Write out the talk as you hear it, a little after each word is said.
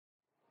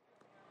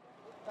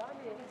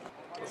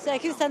I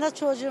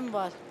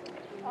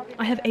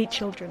have 8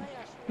 children.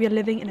 We are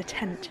living in a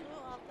tent.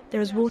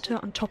 There is water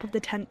on top of the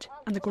tent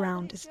and the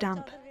ground is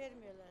damp.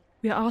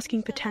 We are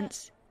asking for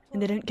tents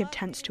and they don't give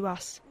tents to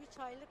us.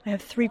 I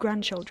have 3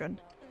 grandchildren.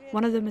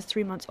 One of them is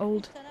 3 months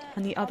old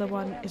and the other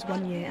one is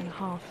 1 year and a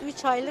half.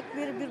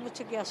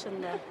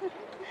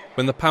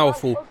 When the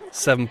powerful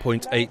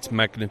 7.8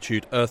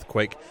 magnitude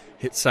earthquake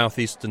hit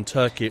southeastern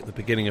Turkey at the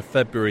beginning of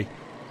February,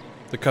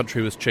 the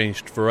country was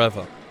changed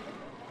forever.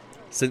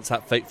 Since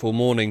that fateful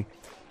morning,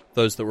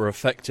 those that were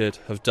affected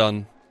have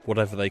done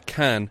whatever they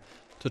can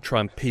to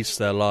try and piece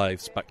their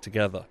lives back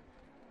together.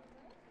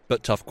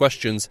 But tough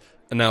questions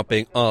are now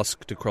being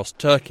asked across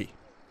Turkey.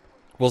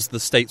 Was the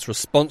state's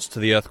response to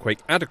the earthquake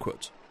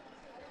adequate?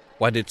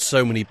 Why did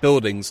so many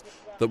buildings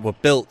that were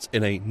built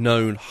in a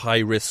known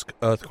high-risk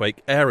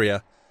earthquake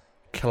area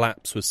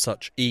collapse with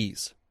such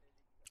ease?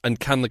 And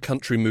can the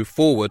country move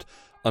forward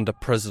under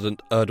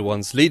President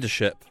Erdogan's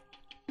leadership?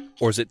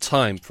 Or is it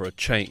time for a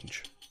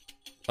change?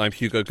 I'm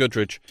Hugo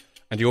Goodridge,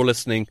 and you're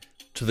listening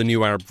to The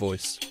New Arab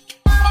Voice.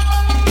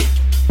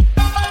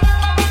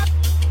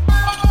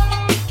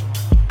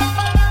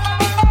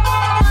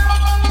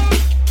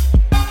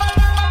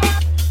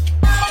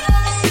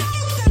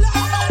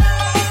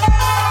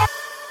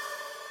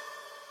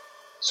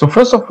 So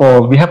first of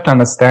all, we have to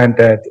understand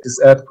that this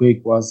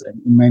earthquake was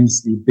an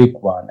immensely big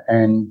one,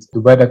 and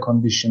the weather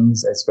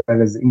conditions as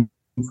well as the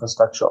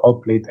infrastructure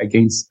all played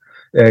against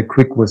a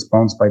quick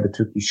response by the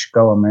Turkish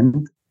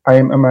government. I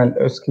am Amal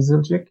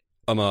Özkizilcik.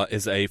 Amar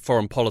is a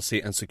foreign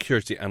policy and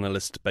security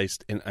analyst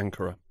based in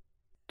Ankara.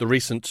 The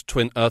recent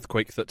twin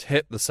earthquake that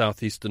hit the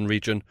southeastern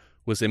region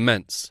was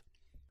immense.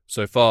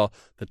 So far,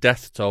 the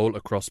death toll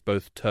across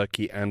both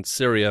Turkey and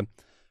Syria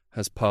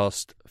has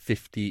passed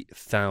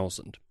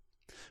 50,000.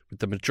 with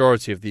the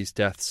majority of these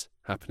deaths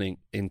happening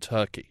in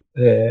Turkey.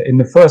 In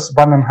the first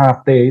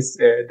 1.5 days,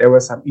 there were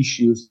some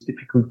issues,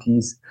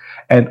 difficulties,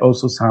 and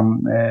also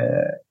some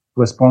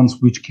response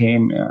which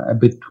came a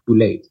bit too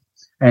late.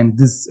 And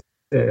this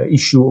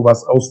issue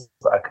was also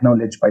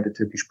acknowledged by the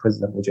Turkish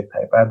President Recep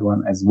Tayyip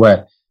Erdogan as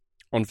well.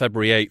 On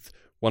February 8th,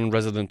 one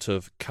resident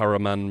of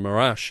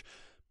Kahramanmaraş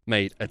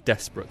made a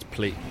desperate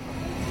plea.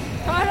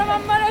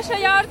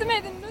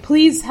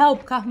 Please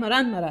help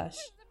Kahramanmaraş.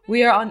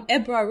 We are on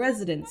Ebra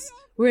residence.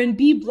 We're in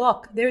B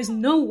block. There is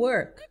no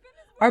work.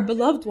 Our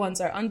beloved ones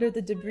are under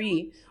the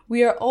debris.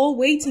 We are all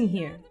waiting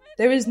here.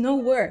 There is no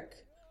work.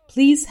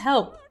 Please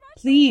help.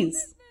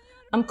 Please.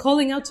 I'm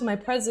calling out to my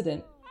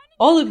president.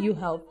 All of you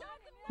help.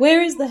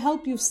 Where is the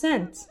help you've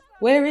sent?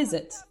 Where is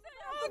it?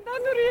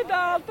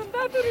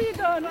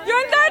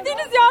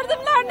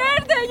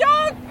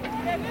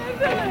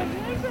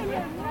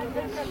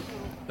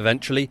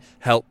 Eventually,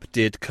 help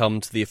did come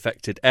to the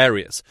affected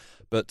areas,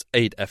 but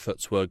aid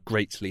efforts were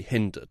greatly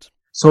hindered.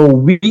 So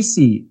we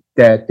see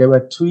that there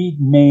were three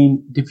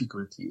main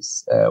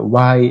difficulties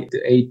why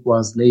the aid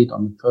was late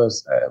on the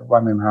first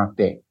 1.5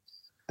 day.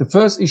 The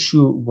first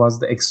issue was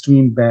the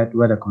extreme bad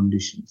weather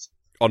conditions.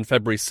 On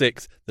February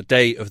 6th, the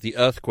day of the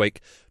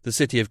earthquake, the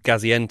city of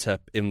Gaziantep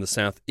in the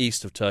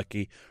southeast of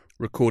Turkey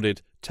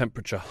recorded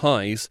temperature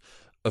highs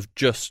of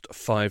just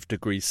 5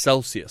 degrees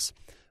Celsius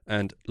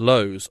and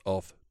lows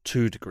of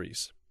 2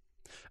 degrees.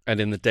 And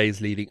in the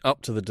days leading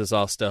up to the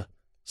disaster,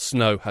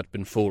 snow had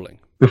been falling.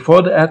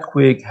 Before the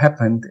earthquake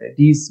happened,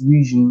 these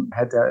regions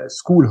had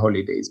school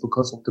holidays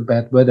because of the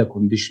bad weather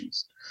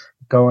conditions.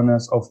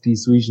 Governors of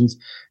these regions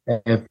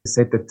have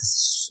said that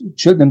the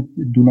children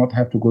do not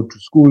have to go to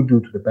school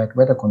due to the bad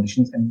weather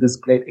conditions, and this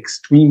played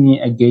extremely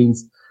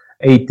against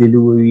aid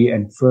delivery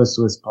and first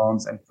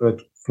response and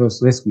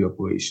first rescue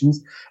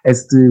operations,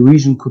 as the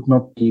region could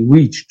not be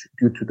reached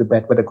due to the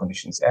bad weather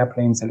conditions.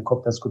 Airplanes,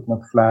 helicopters could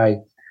not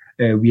fly.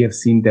 We have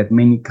seen that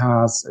many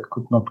cars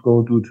could not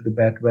go due to the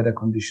bad weather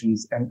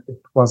conditions, and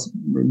it was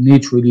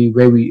naturally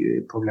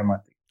very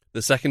problematic.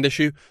 The second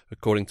issue,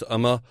 according to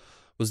Umar,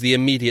 was the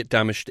immediate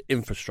damage to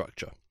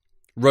infrastructure.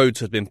 Roads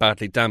had been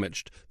badly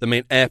damaged. The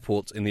main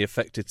airport in the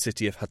affected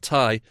city of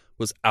Hatay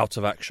was out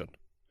of action.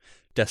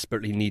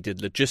 Desperately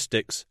needed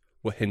logistics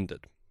were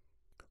hindered.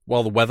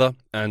 While the weather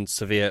and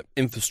severe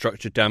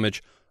infrastructure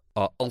damage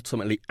are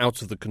ultimately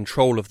out of the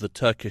control of the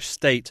Turkish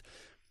state,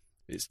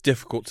 it's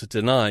difficult to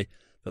deny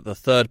that the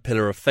third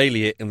pillar of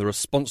failure in the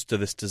response to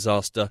this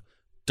disaster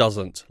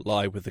doesn't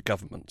lie with the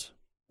government.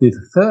 The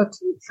third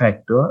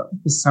factor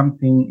is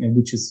something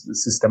which is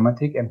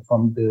systematic and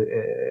from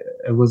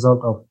a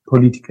result of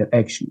political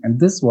action. And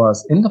this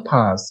was, in the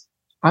past,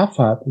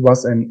 Afad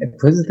was a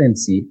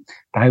presidency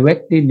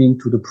directly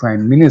linked to the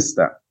prime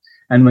minister.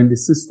 And when the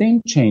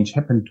sustained change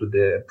happened to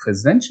the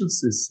presidential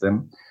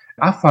system,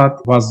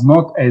 Afad was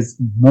not, as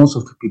most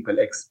of the people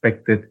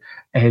expected,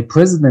 a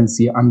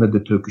presidency under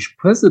the Turkish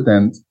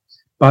president,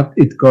 but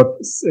it got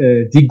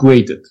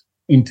degraded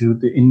in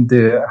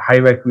the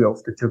hierarchy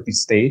of the Turkish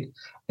state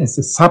as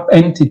a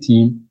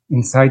sub-entity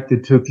inside the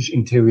Turkish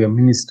Interior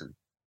Ministry.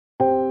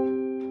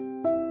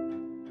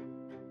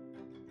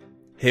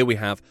 Here we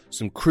have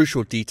some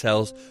crucial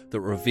details that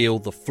reveal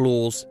the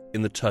flaws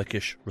in the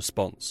Turkish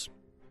response.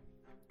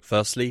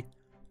 Firstly,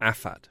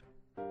 Afad.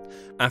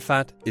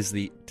 AFAD is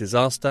the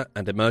Disaster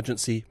and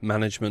Emergency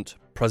Management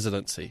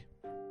Presidency.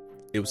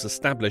 It was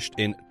established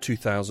in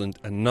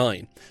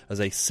 2009 as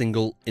a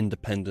single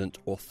independent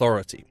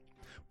authority,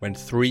 when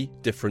 3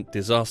 different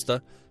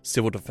disaster,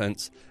 civil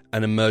defence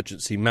and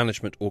emergency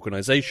management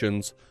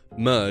organisations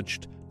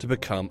merged to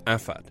become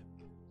AFAD.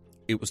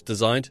 It was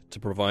designed to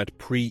provide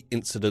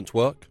pre-incident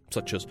work,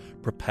 such as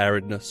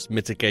preparedness,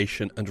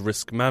 mitigation and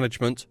risk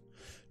management,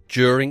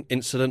 during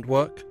incident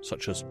work,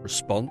 such as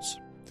response,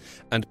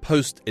 and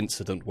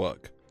post-incident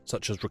work,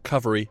 such as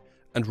recovery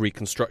and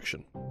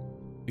reconstruction.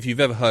 If you've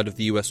ever heard of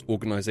the US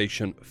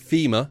organisation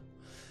FEMA,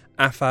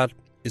 AFAD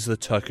is the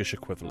Turkish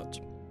equivalent.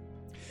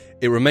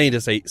 It remained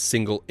as a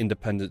single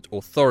independent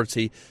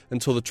authority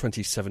until the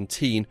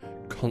 2017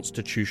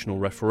 constitutional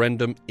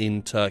referendum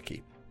in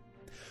Turkey.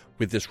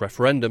 With this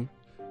referendum,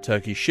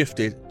 Turkey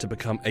shifted to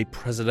become a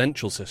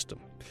presidential system,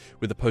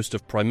 with the post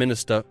of Prime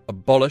Minister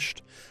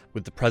abolished,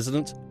 with the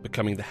President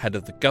becoming the head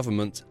of the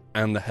government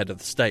and the head of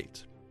the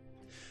state.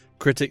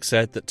 Critics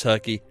said that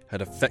Turkey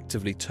had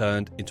effectively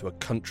turned into a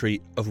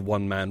country of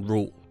one-man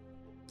rule.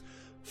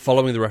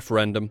 Following the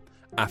referendum,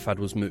 AFAD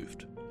was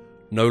moved.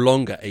 No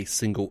longer a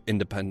single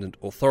independent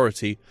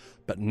authority,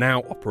 but now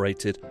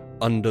operated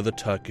under the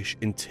Turkish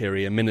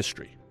Interior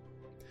Ministry.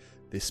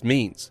 This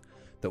means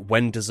that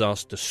when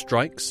disaster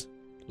strikes,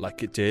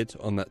 like it did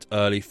on that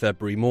early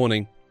February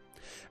morning,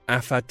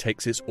 AFAD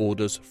takes its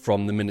orders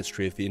from the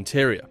Ministry of the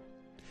Interior.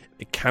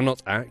 It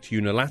cannot act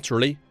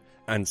unilaterally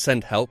and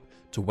send help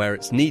to where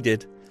it's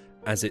needed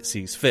as it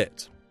sees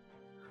fit.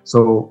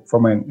 So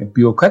from a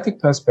bureaucratic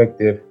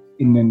perspective,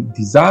 in a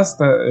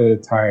disaster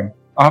time,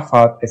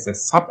 AFAD as a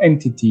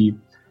sub-entity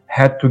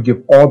had to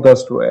give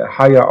orders to a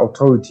higher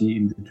authority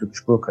in the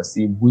Turkish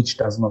bureaucracy, which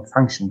does not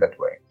function that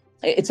way.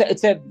 It's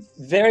a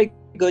very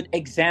good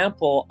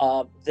example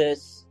of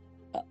this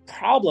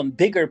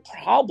bigger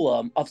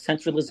problem of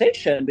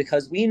centralization,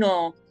 because we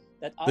know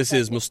that... This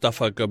is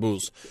Mustafa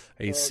Gabuz,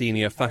 a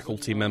senior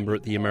faculty member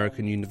at the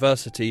American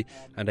University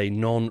and a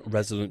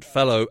non-resident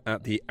fellow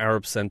at the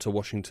Arab Center,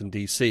 Washington,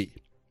 D.C.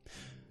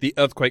 The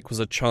earthquake was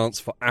a chance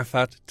for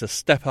AFAD to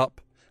step up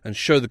and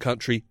show the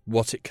country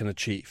what it can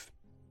achieve.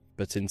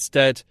 But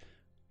instead,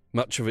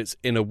 much of its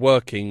inner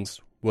workings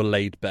were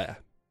laid bare.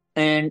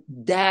 And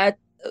that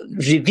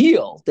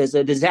as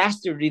a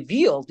disaster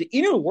revealed the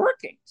inner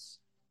workings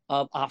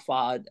of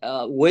AFAD,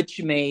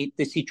 which made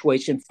the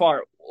situation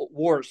far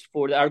worse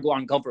for the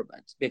Erdogan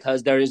government,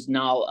 because there is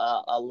now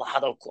a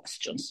lot of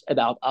questions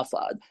about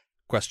AFAD.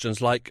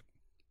 Questions like,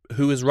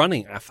 who is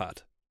running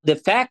AFAD? The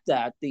fact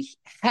that the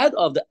head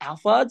of the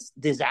AFAD's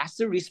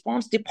disaster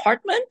response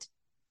department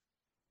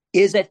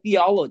is a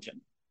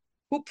theologian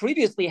who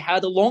previously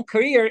had a long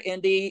career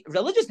in the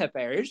religious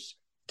affairs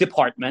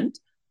department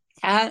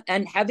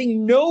and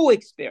having no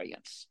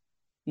experience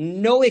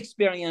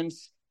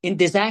in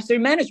disaster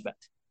management.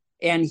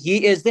 And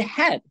he is the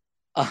head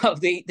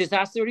of the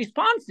disaster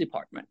response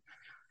department.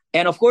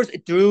 And of course,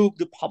 it drew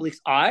the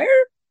public's ire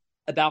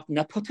about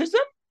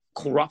nepotism,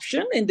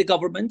 corruption in the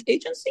government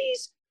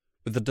agencies.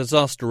 With the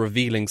disaster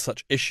revealing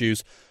such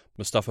issues,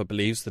 Mustafa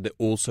believes that it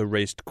also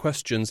raised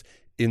questions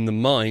in the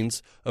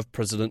minds of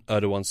President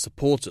Erdogan's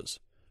supporters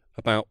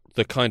about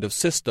the kind of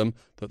system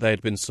that they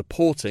had been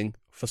supporting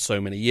for so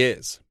many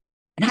years.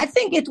 And I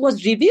think it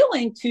was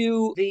revealing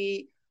to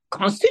the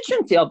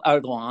constituency of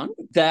Erdogan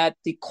that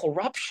the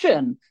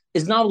corruption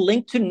is now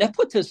linked to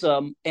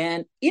nepotism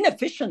and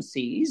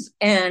inefficiencies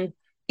and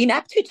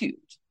inaptitude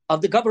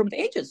of the government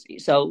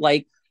agencies. So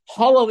like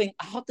hollowing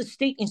out the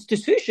state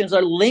institutions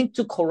are linked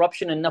to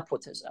corruption and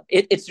nepotism.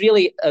 It's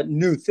really a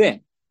new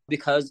thing,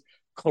 because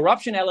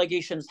corruption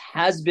allegations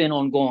has been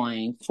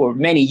ongoing for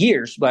many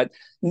years, but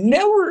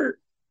never,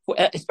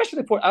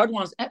 especially for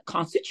Erdogan's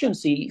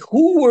constituency,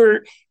 who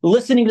were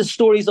listening to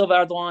stories of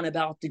Erdogan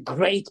about the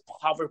great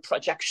power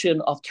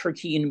projection of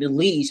Turkey in the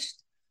Middle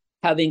East,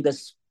 having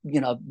this,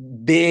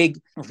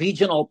 big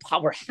regional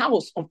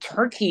powerhouse of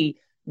Turkey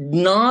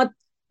not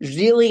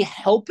really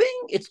helping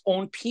its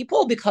own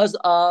people because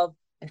of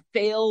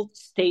failed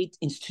state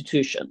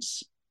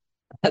institutions,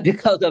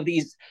 because of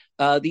these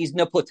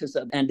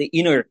nepotism and the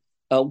inner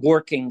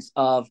workings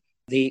of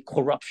the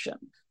corruption.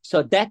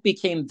 So that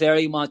became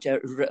very much a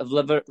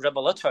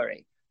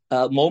revelatory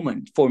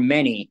moment for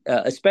many,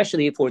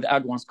 especially for the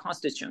Erdogan's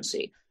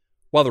constituency.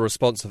 While the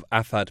response of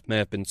AFAD may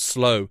have been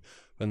slow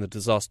when the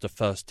disaster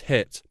first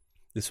hit,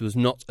 this was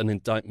not an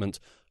indictment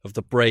of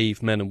the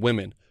brave men and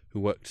women who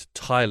worked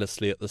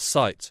tirelessly at the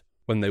site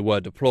when they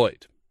were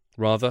deployed.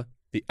 Rather,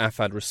 the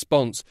AFAD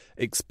response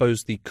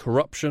exposed the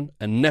corruption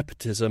and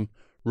nepotism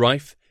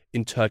rife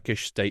in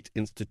Turkish state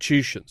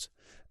institutions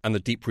and the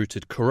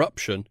deep-rooted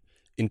corruption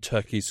in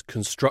Turkey's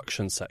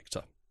construction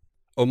sector.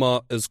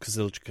 Omar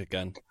Özkızılcık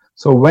again.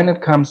 So when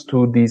it comes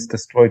to these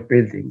destroyed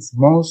buildings,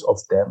 most of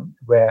them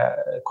were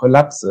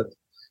collapsed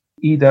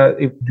either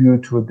due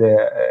to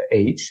their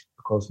age,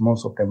 because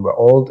most of them were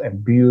old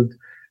and built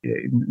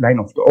in line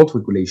of the old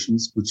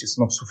regulations, which is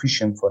not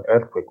sufficient for an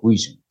earthquake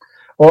region.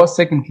 Or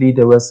secondly,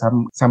 there were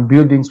some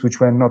buildings which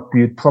were not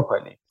built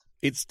properly.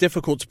 It's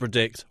difficult to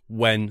predict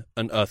when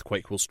an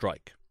earthquake will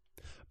strike,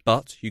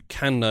 but you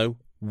can know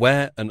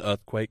where an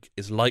earthquake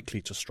is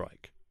likely to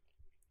strike.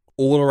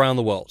 All around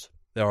the world,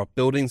 there are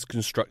buildings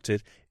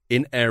constructed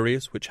in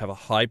areas which have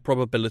a high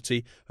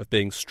probability of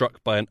being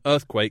struck by an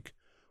earthquake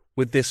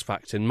with this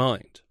fact in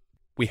mind.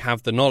 We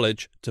have the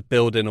knowledge to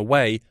build in a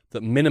way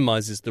that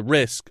minimises the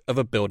risk of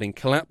a building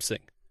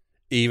collapsing,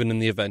 even in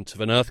the event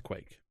of an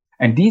earthquake.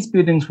 And these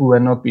buildings who were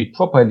not built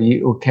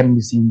properly or can be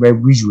seen very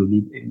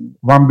visually.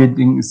 One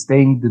building is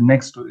staying, the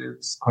next to it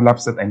is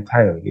collapsed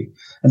entirely.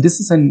 And this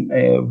is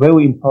a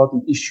very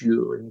important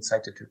issue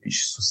inside the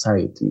Turkish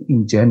society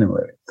in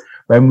general.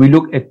 When we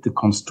look at the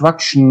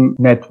construction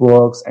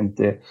networks and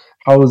the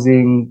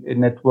housing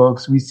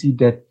networks, we see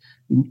that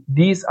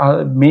these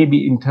are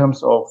maybe in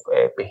terms of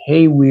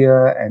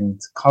behavior and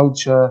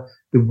culture,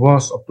 the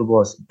worst of the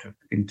worst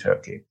in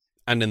Turkey.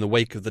 And in the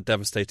wake of the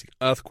devastating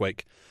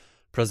earthquake,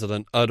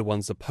 President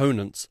Erdogan's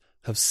opponents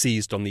have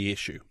seized on the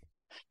issue.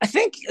 I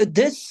think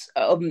this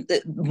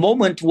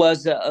moment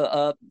was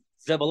a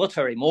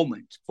revelatory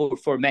moment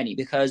for many,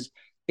 because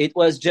it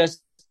was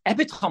just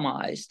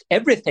epitomized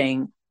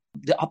everything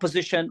the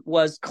opposition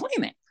was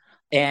claiming.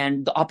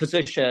 And the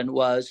opposition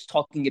was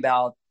talking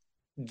about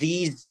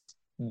these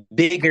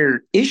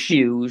bigger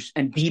issues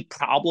and deep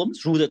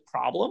problems, rooted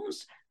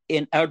problems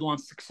in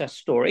Erdogan's success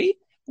story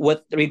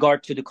with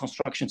regard to the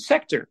construction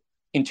sector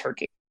in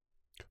Turkey.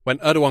 When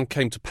Erdogan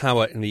came to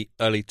power in the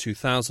early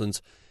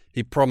 2000s,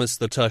 he promised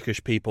the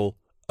Turkish people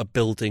a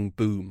building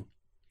boom.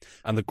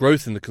 And the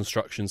growth in the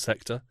construction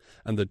sector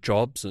and the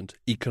jobs and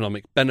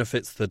economic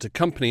benefits that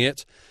accompany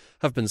it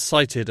have been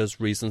cited as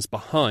reasons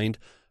behind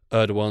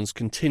Erdogan's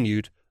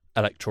continued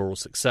electoral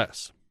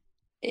success.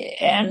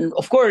 And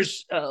of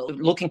course,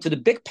 looking to the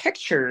big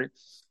picture,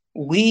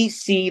 we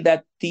see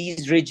that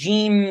these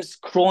regimes'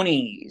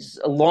 cronies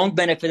long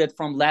benefited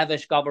from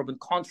lavish government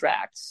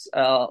contracts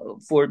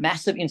for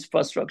massive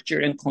infrastructure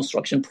and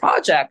construction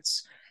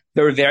projects.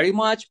 They're very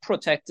much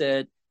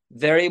protected,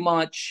 very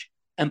much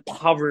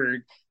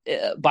empowered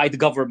by the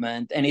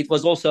government. And it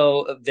was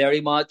also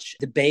very much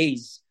the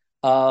base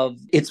of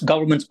its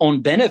government's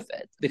own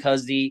benefit,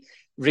 because the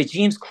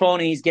regime's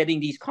cronies getting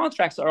these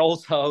contracts are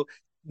also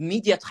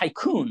media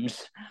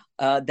tycoons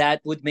that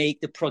would make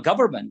the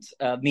pro-government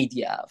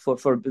media for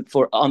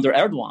under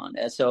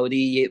Erdogan. So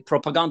the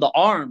propaganda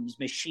arms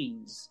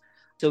machines.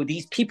 So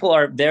these people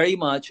are very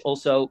much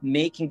also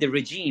making the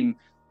regime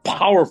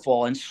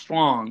powerful and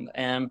strong.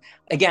 And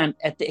again,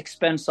 at the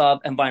expense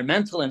of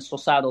environmental and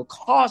societal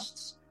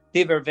costs,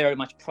 they were very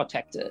much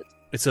protected.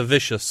 It's a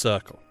vicious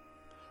circle.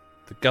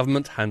 The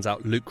government hands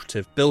out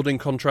lucrative building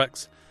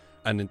contracts,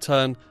 and in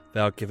turn,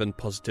 they are given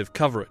positive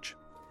coverage,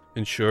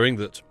 ensuring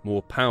that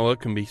more power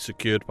can be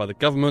secured by the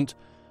government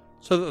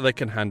so that they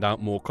can hand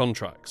out more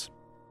contracts.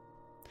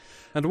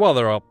 And while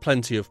there are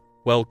plenty of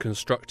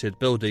well-constructed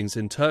buildings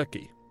in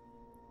Turkey,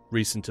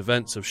 recent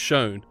events have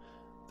shown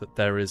that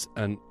there is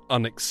an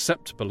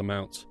unacceptable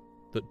amount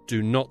that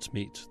do not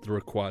meet the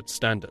required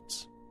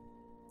standards.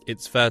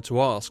 It's fair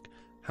to ask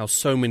how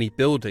so many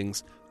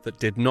buildings that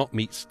did not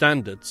meet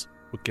standards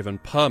were given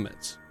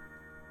permits.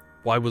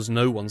 Why was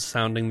no one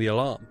sounding the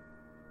alarm?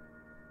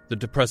 The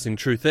depressing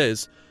truth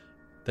is,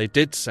 they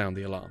did sound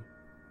the alarm,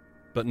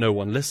 but no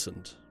one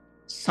listened.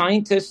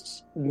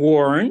 Scientists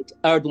warned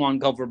Erdogan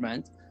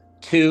government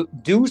to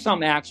do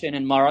some action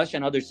in Maraş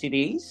and other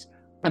cities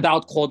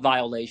about code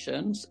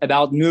violations,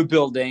 about new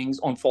buildings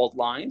on fault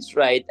lines,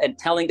 right? And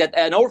telling that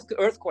an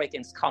earthquake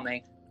is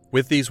coming.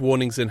 With these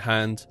warnings in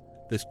hand,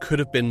 this could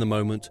have been the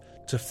moment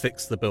to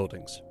fix the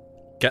buildings,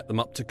 get them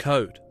up to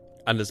code,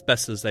 and as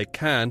best as they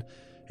can,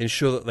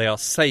 ensure that they are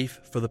safe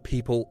for the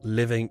people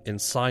living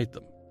inside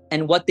them.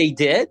 And what they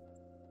did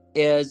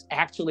is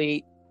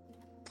actually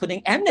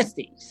putting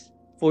amnesties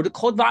for the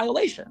code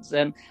violations.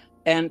 And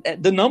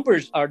the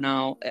numbers are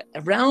now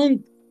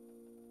around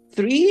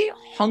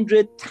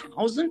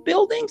 300,000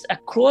 buildings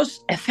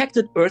across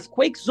affected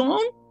earthquake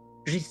zone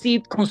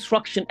received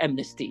construction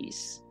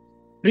amnesties.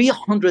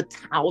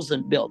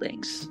 300,000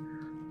 buildings.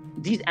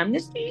 These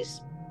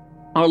amnesties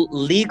are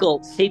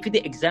legal safety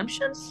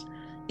exemptions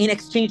in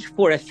exchange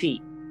for a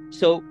fee.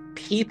 So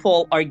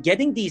people are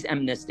getting these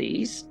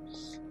amnesties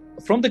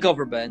from the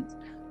government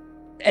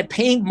and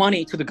paying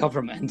money to the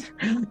government.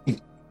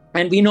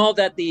 And we know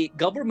that the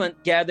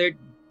government gathered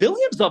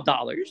billions of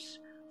dollars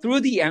through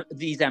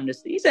these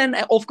amnesties. And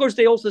of course,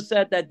 they also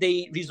said that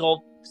they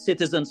resolved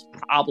citizens'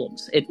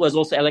 problems. It was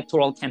also an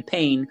electoral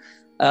campaign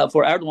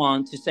for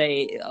Erdogan to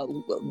say,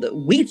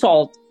 we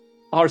solved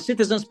our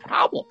citizens'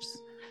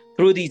 problems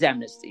through these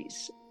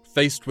amnesties.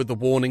 Faced with the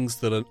warnings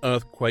that an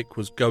earthquake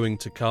was going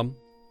to come,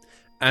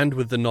 and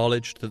with the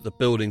knowledge that the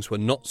buildings were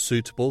not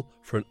suitable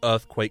for an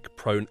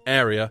earthquake-prone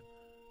area,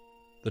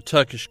 the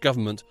Turkish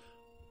government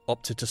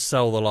opted to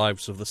sell the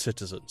lives of the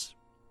citizens,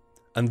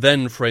 and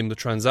then framed the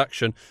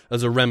transaction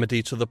as a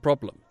remedy to the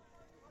problem.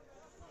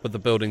 But the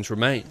buildings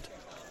remained.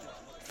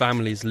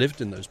 Families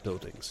lived in those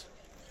buildings,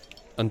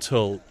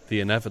 until the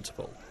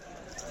inevitable.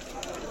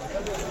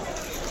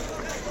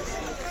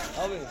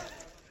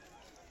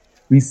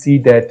 we see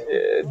that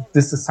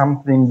this is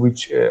something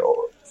which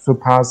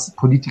surpasses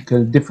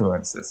political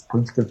differences,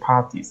 political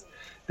parties.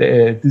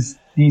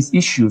 These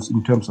issues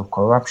in terms of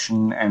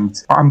corruption and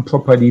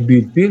improperly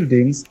built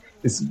buildings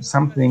is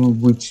something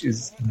which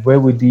is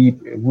very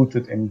deep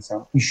rooted in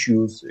some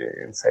issues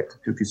inside the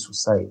Turkish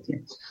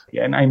society.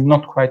 And I'm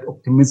not quite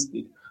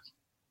optimistic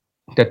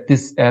that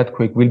this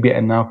earthquake will be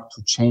enough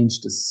to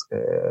change this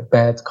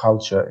bad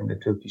culture in the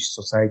Turkish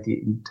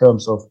society in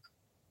terms of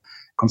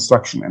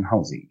construction and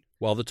housing.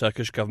 While the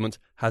Turkish government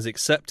has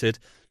accepted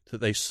that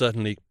they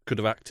certainly could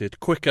have acted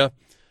quicker,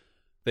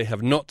 they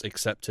have not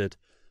accepted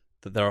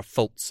that there are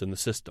faults in the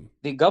system.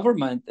 The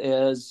government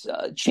is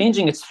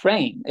changing its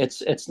frame.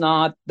 It's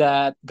not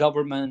that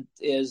government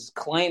is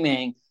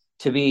claiming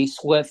to be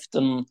swift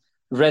and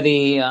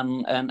ready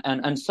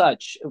and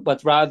such,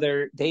 but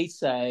rather they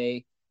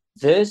say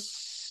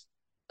this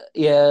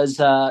is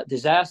a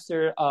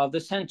disaster of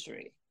the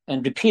century,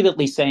 and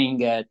repeatedly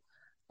saying it.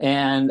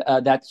 And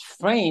that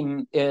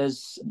frame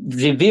is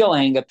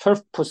revealing a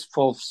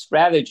purposeful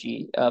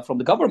strategy from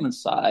the government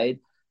side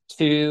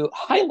to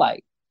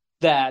highlight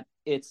that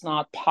it's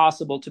not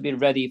possible to be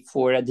ready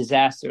for a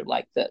disaster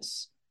like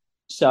this.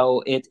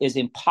 So it is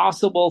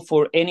impossible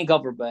for any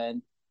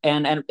government,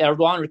 and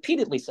Erdogan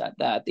repeatedly said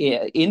that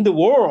in the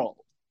world,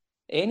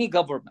 any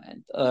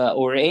government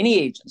or any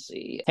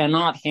agency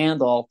cannot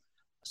handle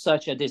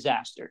such a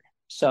disaster.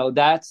 So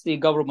that's the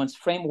government's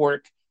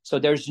framework. So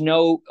there's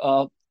no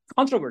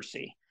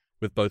controversy.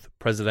 With both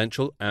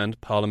presidential and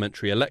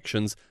parliamentary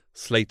elections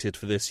slated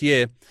for this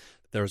year,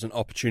 there is an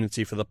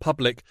opportunity for the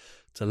public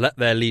to let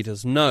their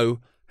leaders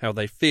know how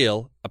they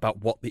feel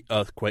about what the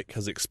earthquake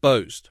has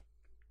exposed.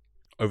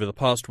 Over the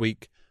past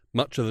week,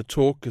 much of the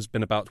talk has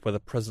been about whether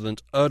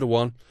President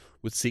Erdogan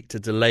would seek to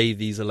delay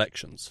these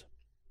elections.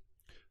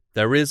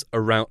 There is a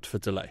route for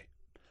delay,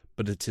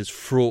 but it is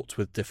fraught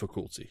with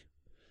difficulty,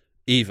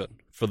 even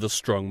for the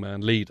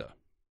strongman leader.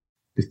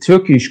 The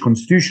Turkish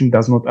constitution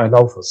does not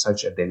allow for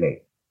such a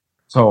delay.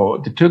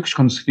 So the Turkish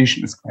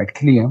constitution is quite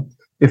clear.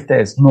 If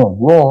there is no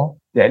war,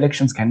 the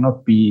elections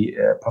cannot be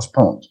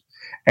postponed.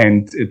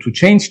 And to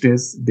change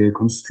this, the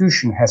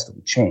constitution has to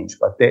be changed.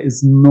 But there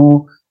is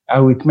no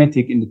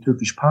arithmetic in the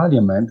Turkish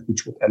parliament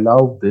which would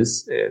allow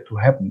this to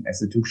happen, as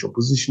the Turkish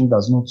opposition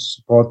does not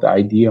support the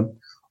idea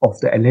of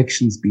the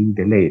elections being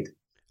delayed.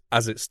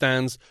 As it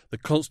stands, the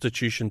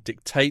constitution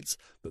dictates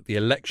that the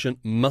election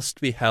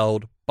must be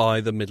held by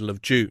the middle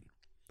of June.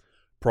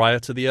 Prior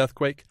to the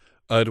earthquake,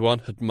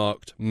 Erdogan had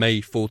marked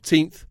May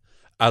 14th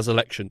as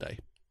election day.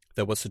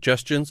 There were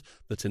suggestions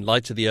that in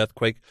light of the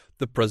earthquake,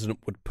 the president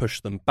would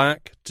push them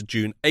back to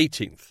June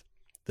 18th,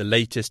 the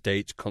latest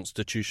date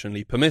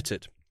constitutionally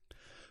permitted.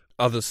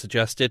 Others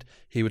suggested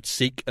he would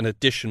seek an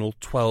additional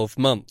 12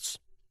 months.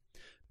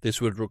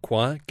 This would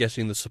require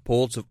getting the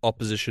support of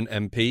opposition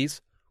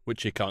MPs,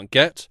 which he can't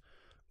get,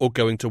 or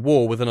going to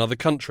war with another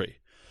country.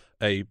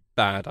 A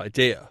bad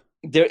idea.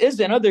 There is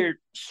another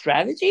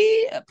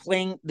strategy,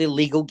 playing the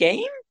legal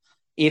game.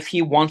 If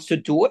he wants to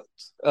do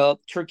it,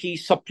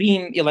 Turkey's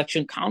Supreme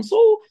Election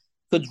Council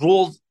could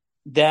rule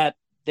that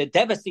the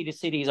devastated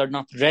cities are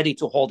not ready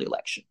to hold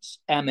elections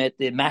amid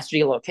the mass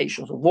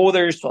relocations of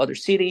voters to other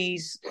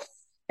cities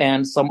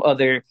and some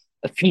other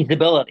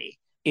feasibility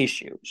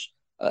issues.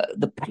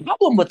 The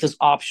problem with this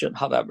option,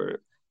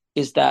 however,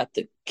 is that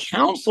the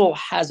council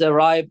has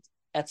arrived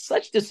at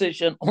such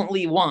decision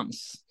only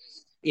once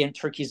in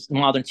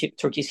modern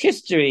Turkey's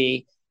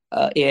history.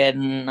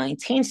 In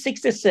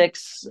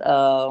 1966,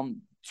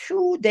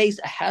 2 days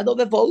ahead of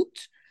the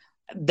vote,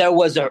 there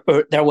was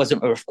an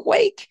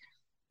earthquake,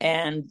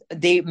 and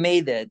they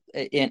made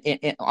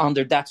it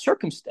under that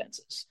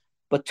circumstances.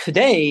 But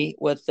today,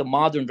 with the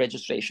modern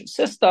registration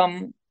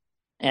system,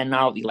 and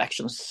now the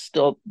election is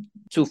still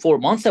 4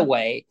 months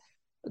away,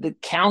 the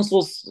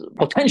council's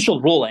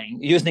potential ruling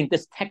using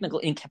this technical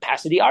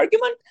incapacity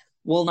argument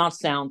will not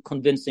sound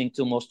convincing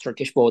to most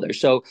Turkish voters.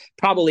 So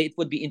probably it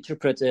would be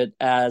interpreted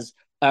as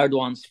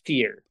Erdogan's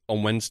fear.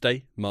 On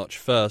Wednesday, March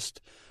 1st,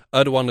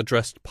 Erdogan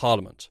addressed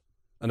Parliament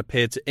and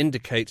appeared to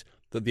indicate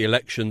that the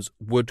elections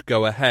would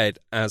go ahead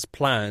as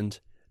planned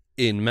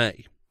in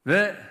May.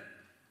 Ve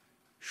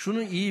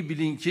şunu iyi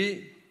bilin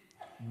ki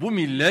bu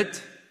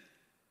millet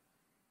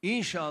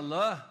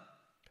inşallah.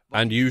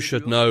 And you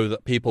should know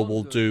that people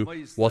will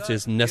do what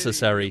is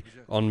necessary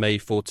on May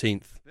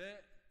 14th.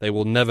 They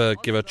will never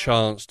give a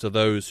chance to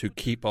those who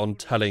keep on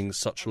telling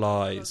such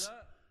lies,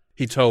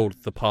 he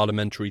told the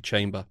parliamentary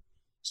chamber.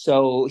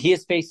 So he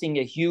is facing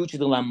a huge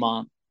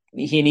dilemma.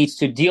 He needs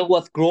to deal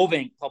with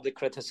growing public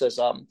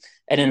criticism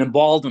and an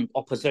emboldened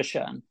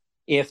opposition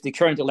if the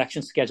current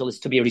election schedule is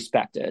to be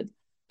respected.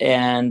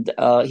 And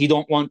he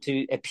don't want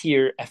to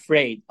appear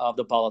afraid of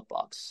the ballot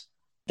box.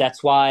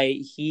 That's why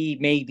he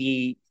may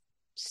be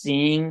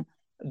seeing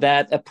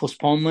that a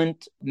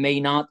postponement may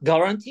not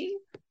guarantee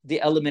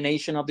the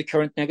elimination of the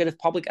current negative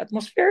public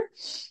atmosphere.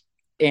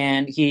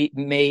 And he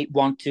may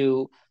want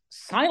to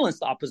silence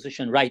the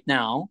opposition right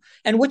now,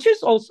 and which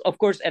is also, of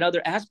course,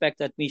 another aspect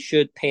that we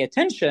should pay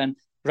attention.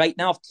 Right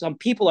now, some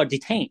people are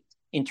detained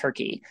in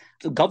Turkey.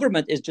 The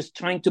government is just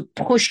trying to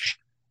push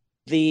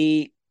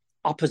the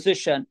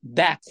opposition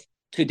back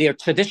to their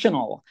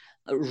traditional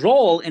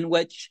role, in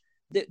which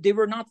they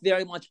were not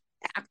very much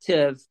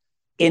active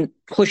in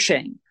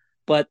pushing,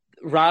 but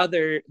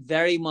rather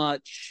very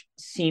much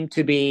seemed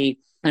to be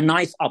a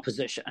nice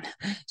opposition,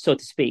 so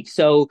to speak.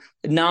 So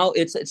now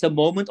it's a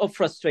moment of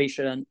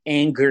frustration,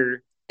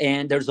 anger,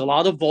 and there's a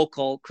lot of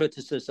vocal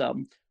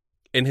criticism.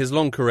 In his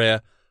long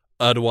career,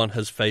 Erdogan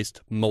has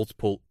faced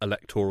multiple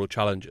electoral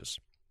challenges.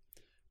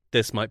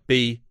 This might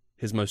be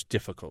his most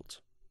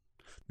difficult.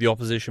 The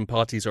opposition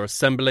parties are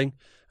assembling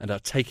and are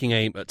taking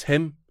aim at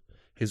him,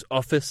 his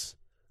office,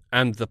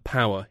 and the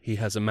power he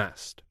has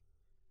amassed.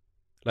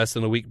 Less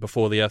than a week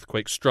before the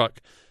earthquake struck,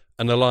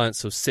 an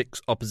alliance of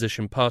 6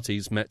 opposition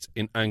parties met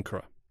in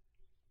Ankara.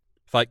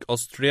 Faik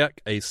Öztürk,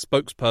 a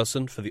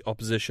spokesperson for the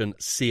opposition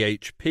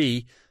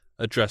CHP,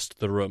 addressed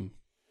the room.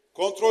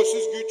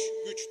 Kontrolsüz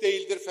güç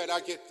değildir,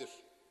 felakettir.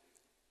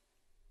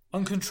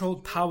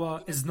 Uncontrolled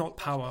power is not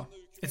power,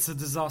 it's a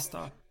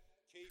disaster.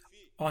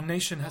 Our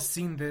nation has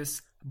seen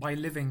this by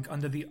living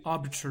under the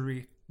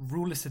arbitrary,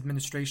 ruleless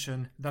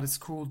administration that is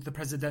called the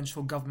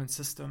presidential government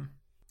system.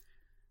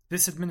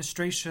 This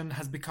administration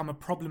has become a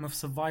problem of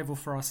survival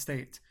for our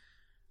state.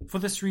 For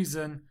this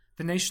reason,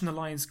 the Nation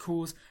Alliance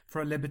calls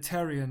for a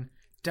libertarian,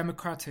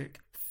 democratic,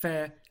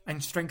 fair,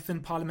 and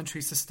strengthened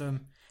parliamentary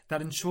system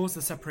that ensures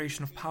the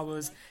separation of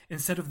powers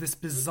instead of this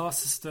bizarre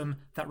system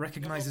that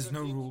recognizes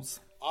no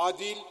rules.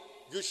 Adil,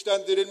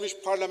 güçlendirilmiş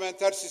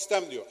parlamenter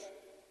sistem diyor.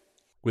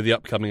 With the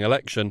upcoming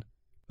election,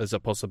 there's a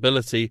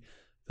possibility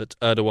that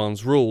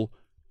Erdogan's rule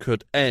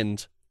could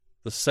end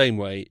the same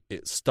way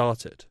it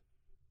started.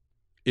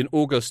 In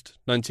August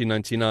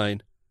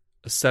 1999,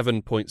 a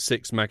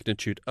 7.6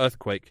 magnitude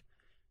earthquake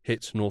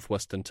hit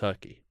northwestern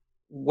Turkey.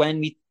 When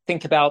we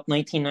think about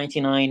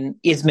 1999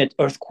 Izmit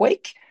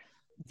earthquake,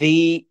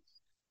 the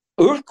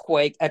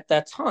earthquake at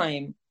that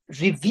time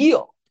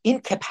revealed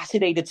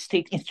incapacitated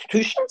state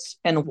institutions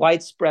and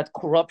widespread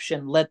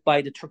corruption led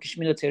by the Turkish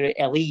military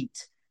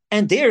elite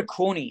and their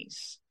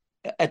cronies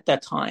at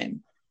that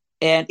time.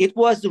 And it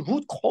was the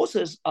root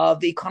causes of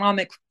the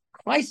economic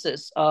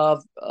crisis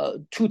of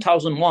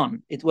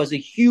 2001. It was a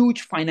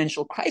huge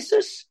financial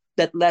crisis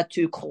that led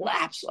to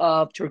collapse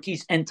of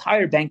Turkey's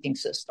entire banking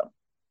system.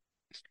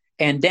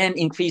 And then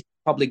increased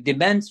public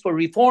demands for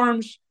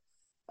reforms,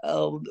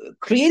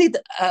 created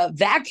a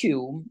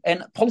vacuum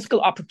and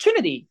political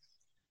opportunity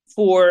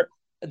for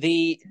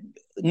the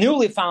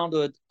newly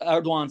founded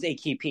Erdogan's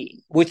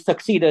AKP, which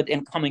succeeded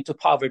in coming to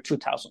power in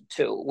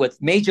 2002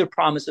 with major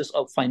promises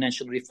of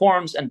financial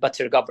reforms and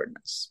better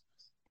governance.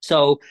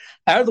 So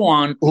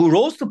Erdogan, who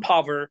rose to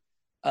power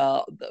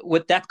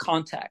with that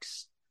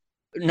context,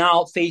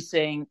 now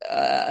facing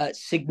a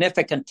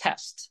significant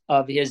test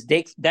of his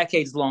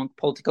decades-long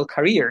political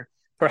career,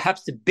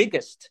 perhaps the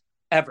biggest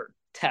ever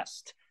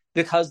test,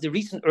 because the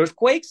recent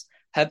earthquakes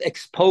have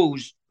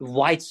exposed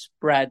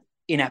widespread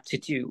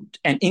inaptitude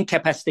and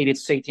incapacitated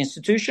state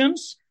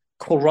institutions,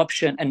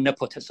 corruption, and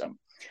nepotism.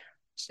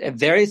 It's a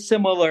very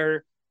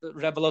similar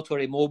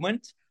revelatory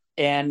moment,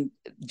 and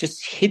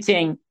just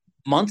hitting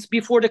months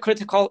before the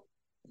critical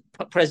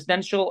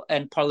presidential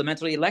and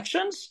parliamentary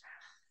elections,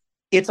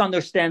 it's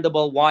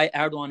understandable why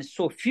Erdogan is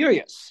so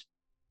furious.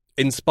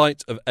 In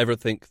spite of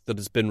everything that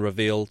has been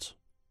revealed,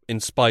 in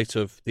spite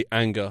of the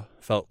anger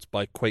felt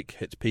by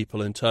quake-hit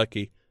people in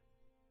Turkey,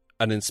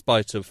 and in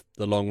spite of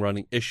the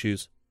long-running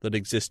issues that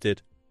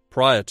existed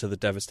prior to the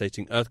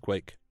devastating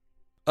earthquake,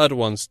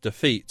 Erdogan's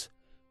defeat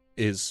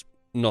is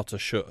not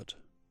assured.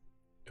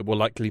 It will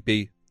likely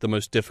be the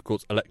most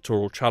difficult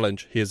electoral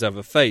challenge he has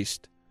ever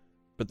faced,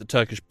 but the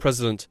Turkish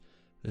president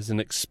is an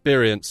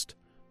experienced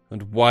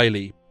and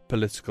wily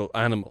political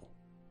animal.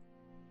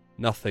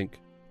 Nothing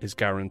is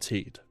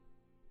guaranteed.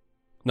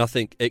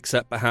 Nothing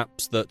except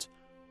perhaps that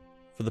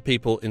for the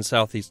people in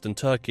southeastern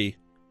Turkey,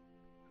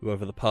 who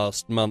over the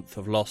past month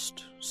have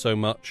lost so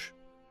much,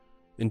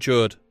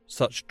 endured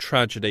such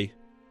tragedy,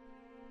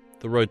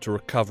 the road to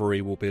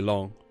recovery will be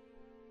long,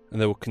 and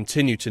they will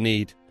continue to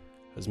need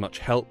as much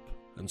help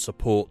and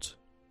support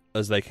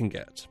as they can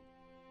get.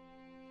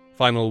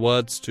 Final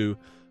words to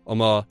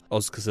Omar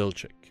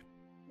Özkızılcık.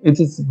 It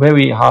is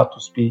very hard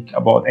to speak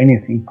about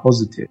anything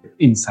positive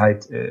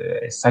inside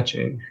such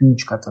a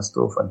huge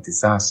catastrophe and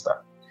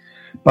disaster.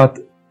 But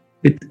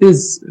it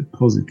is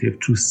positive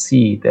to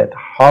see that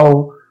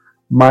how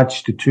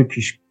much the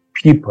Turkish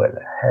people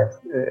have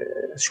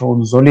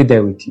shown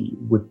solidarity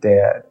with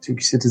their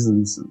Turkish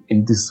citizens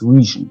in this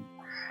region,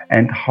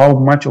 and how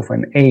much of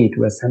an aid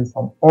was sent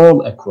from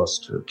all across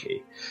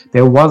Turkey.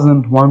 There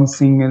wasn't one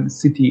single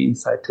city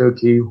inside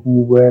Turkey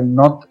who were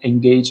not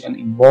engaged and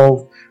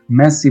involved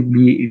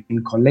massively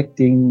in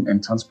collecting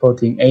and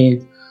transporting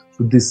aid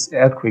to this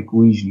earthquake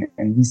region.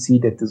 And we see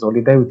that the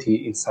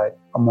solidarity inside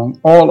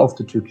among all of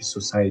the Turkish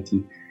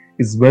society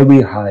is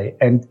very high.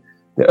 And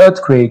the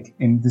earthquake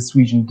in this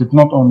region did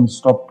not only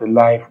stop the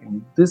life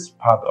in this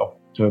part of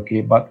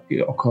Turkey, but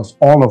across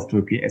all of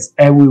Turkey, as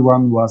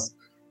everyone was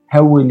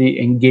heavily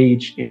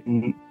engaged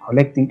in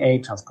collecting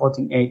aid,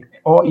 transporting aid,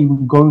 or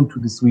even going to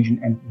this region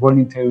and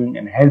volunteering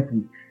and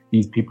helping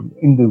these people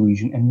in the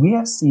region. And we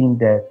have seen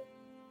that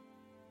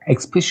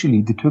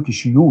especially the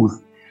Turkish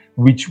youth,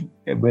 which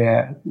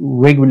were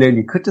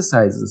regularly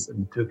criticized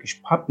in the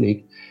Turkish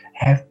public,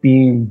 have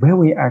been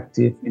very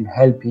active in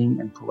helping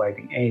and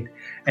providing aid,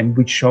 and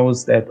which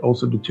shows that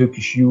also the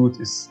Turkish youth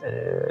is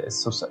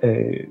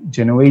a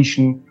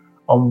generation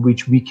on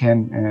which we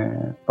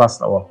can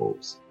trust our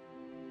hopes.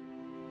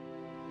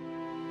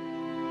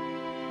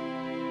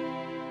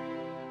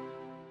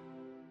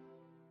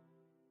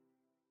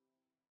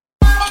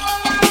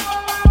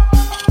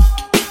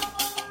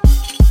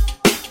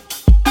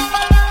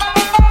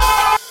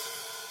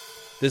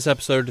 This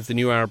episode of The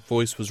New Arab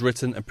Voice was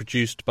written and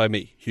produced by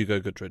me, Hugo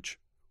Goodridge,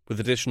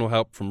 with additional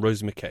help from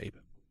Rosie McCabe.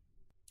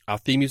 Our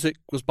theme music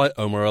was by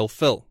Omar El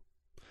Phil.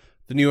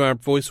 The New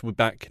Arab Voice will be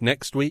back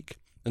next week.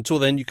 Until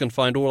then, you can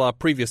find all our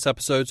previous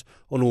episodes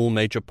on all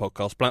major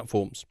podcast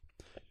platforms.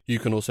 You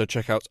can also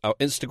check out our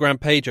Instagram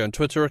page and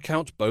Twitter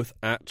account, both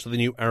at The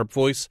New Arab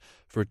Voice,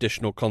 for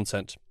additional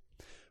content.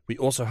 We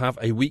also have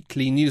a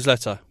weekly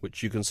newsletter,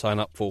 which you can sign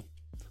up for.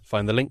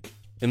 Find the link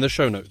in the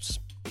show notes.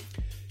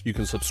 You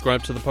can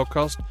subscribe to the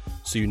podcast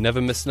so you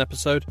never miss an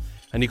episode,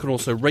 and you can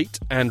also rate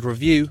and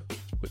review,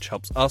 which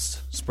helps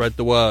us spread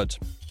the word.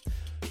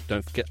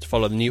 Don't forget to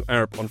follow The New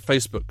Arab on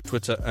Facebook,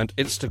 Twitter and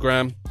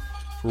Instagram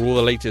for all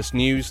the latest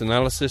news,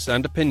 analysis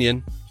and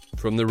opinion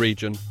from the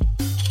region.